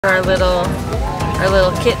Our little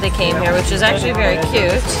kit that came here, which is actually very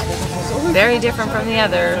cute. Very different from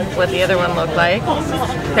what the other one looked like.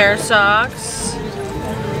 Pair of socks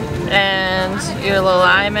and your little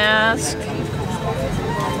eye mask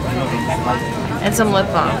and some lip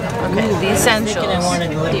balm. Okay, the essentials.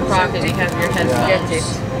 Deep pocket, you have your head protected.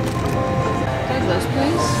 Douglas,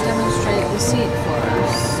 please demonstrate the seat for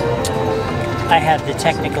us. I have the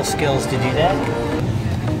technical skills to do that.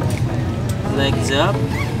 Legs up.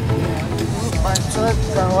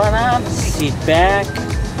 Going up. Seat back.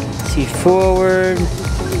 Seat forward.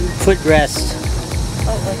 Foot rest.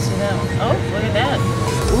 Oh, let's see that one. Oh, look at that.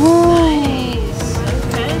 Ooh. Nice.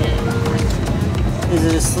 Okay. Is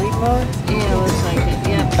it a sleep mode? Yeah, it looks like it.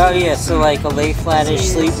 Yep. Oh yeah, so like a lay flattish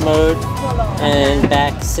sleep mode and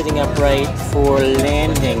back sitting upright for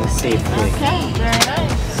landing safely. Okay, very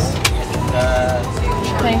nice.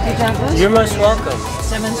 Thank you, Douglas. You're most welcome.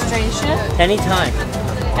 Demonstration. Anytime.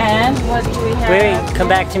 And what do we have? Wait, come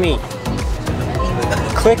back to me.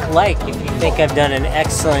 Click like if you think I've done an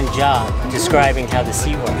excellent job describing how the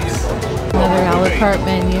seat works. Another a la carte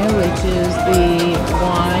menu, which is the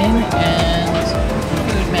wine and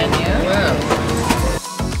food menu. Wow.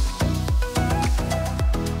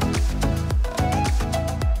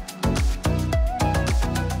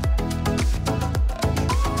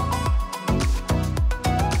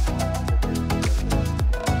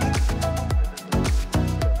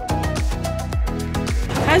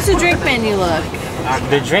 How's the drink menu look?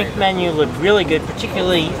 The drink menu looked really good,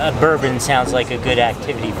 particularly bourbon sounds like a good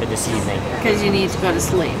activity for this evening. Because you need to go to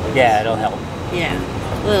sleep. Yeah, it'll help. Yeah,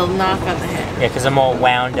 a little knock on the head. Yeah, because I'm all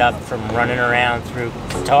wound up from running around through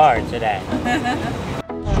Qatar today.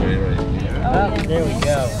 Oh, there we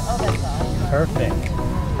go. Perfect.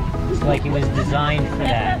 It's like it was designed for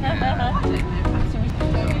that.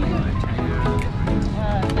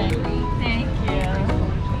 Thank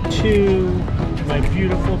you. To my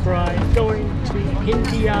beautiful bride going to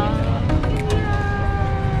India.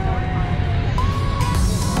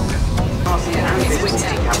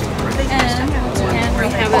 And we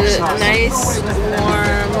have a nice,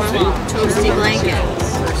 warm, toasty blanket.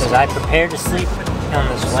 Because I prepared to sleep on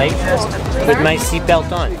this flight with my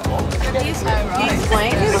seatbelt on. These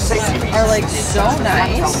blankets are like so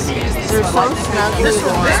nice. They're so snugly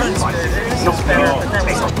warm.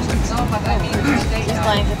 These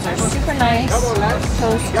blankets are super nice,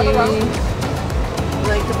 toasty. You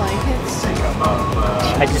like the blankets?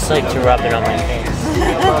 I just like to rub it on my face.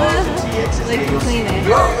 Like to clean it.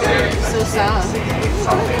 It's so soft.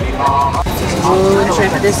 Oh,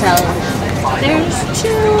 check this out. There's two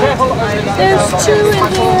in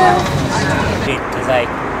here. Because I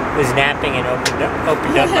was napping and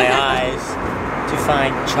opened up my eyes to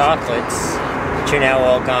find chocolates, which are now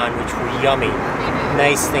all gone, which were yummy.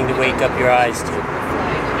 Nice thing to wake up your eyes to.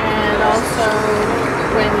 And also,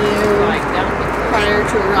 when prior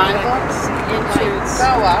to arrival into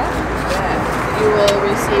Goa, you will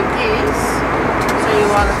receive these. So you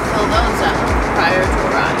want to fill those out prior to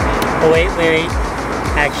arriving. Oh wait.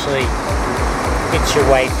 Actually, it's your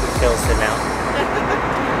wife who fills them out.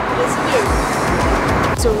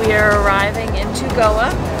 So we are arriving into Goa.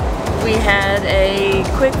 We had a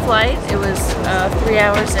quick flight. It was 3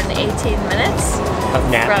 hours and 18 minutes. Of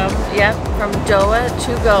nap? From Doha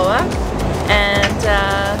to Goa. And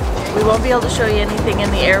we won't be able to show you anything in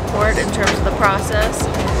the airport in terms of the process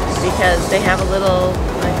because they have a little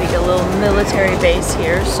military base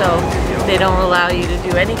here, so they don't allow you to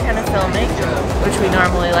do any kind of filming, which we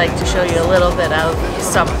normally like to show you a little bit of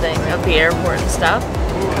something of the airport and stuff.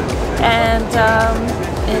 And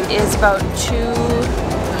it is about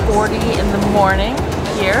 2:40 in the morning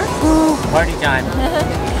here. Woo, party time.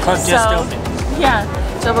 Club just opened. Yeah.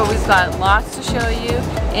 So, but we've got lots to show you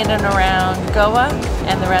in and around Goa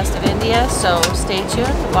and the rest of India, so stay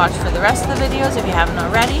tuned. Watch for the rest of the videos if you haven't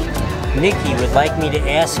already. Nikki would like me to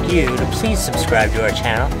ask you to please subscribe to our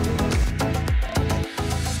channel